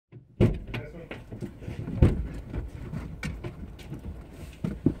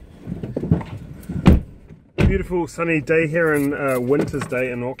Beautiful sunny day here in Winter's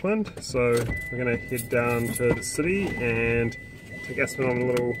Day in Auckland, so we're going to head down to the city and take Aspen on a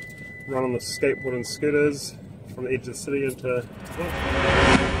little run on the skateboard and scooters from the edge of the city into lunch.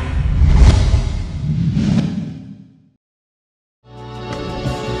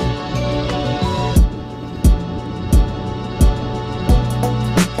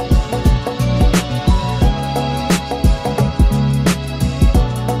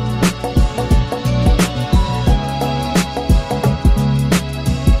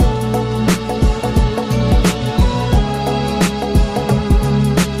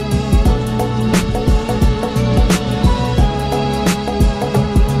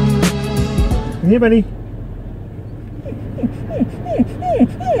 Here, buddy. You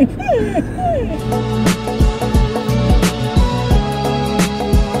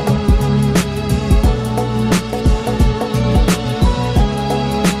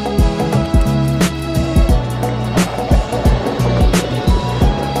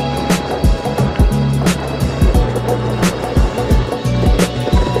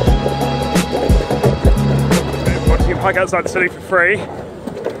can hike outside the city for free.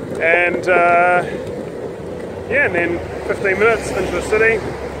 And yeah, and then 15 minutes into the city,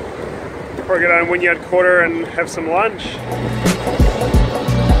 probably go down Wynyard Quarter and have some lunch.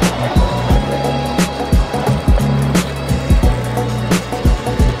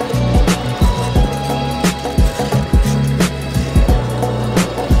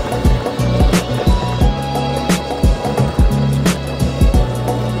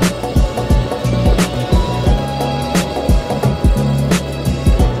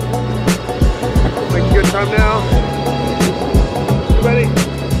 Time now. You ready?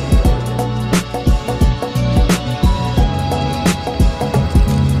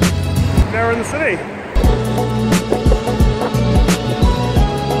 Now we're in the city.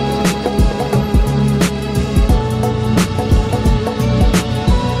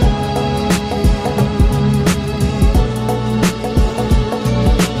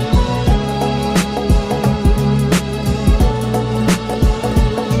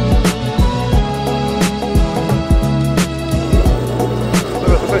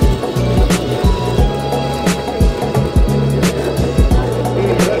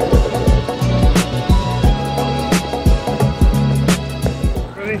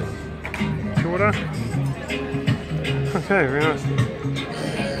 Okay, very nice.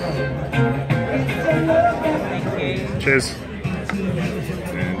 Cheers.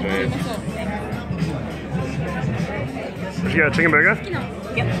 Did you get a chicken burger?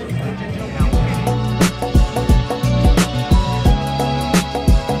 Yep.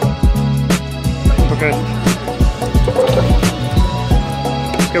 Okay.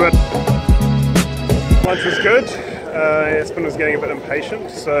 Let's go back. Lunch was good. Aspen was getting a bit impatient,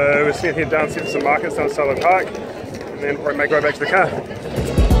 so we're just going to head down and see some markets down Solar Park, and then probably make our way back to the car.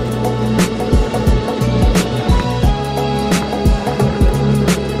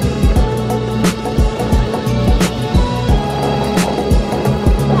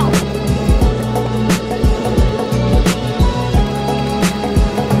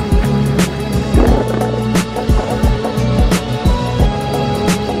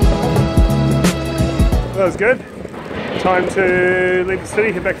 That was good. Time to leave the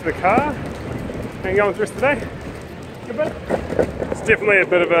city, head back to the car, and go on with the rest of the day. Good bit. It's definitely a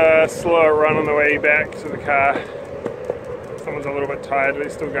bit of a slower run on the way back to the car. Someone's a little bit tired, but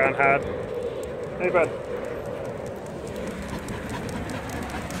he's still going hard. Hey bud.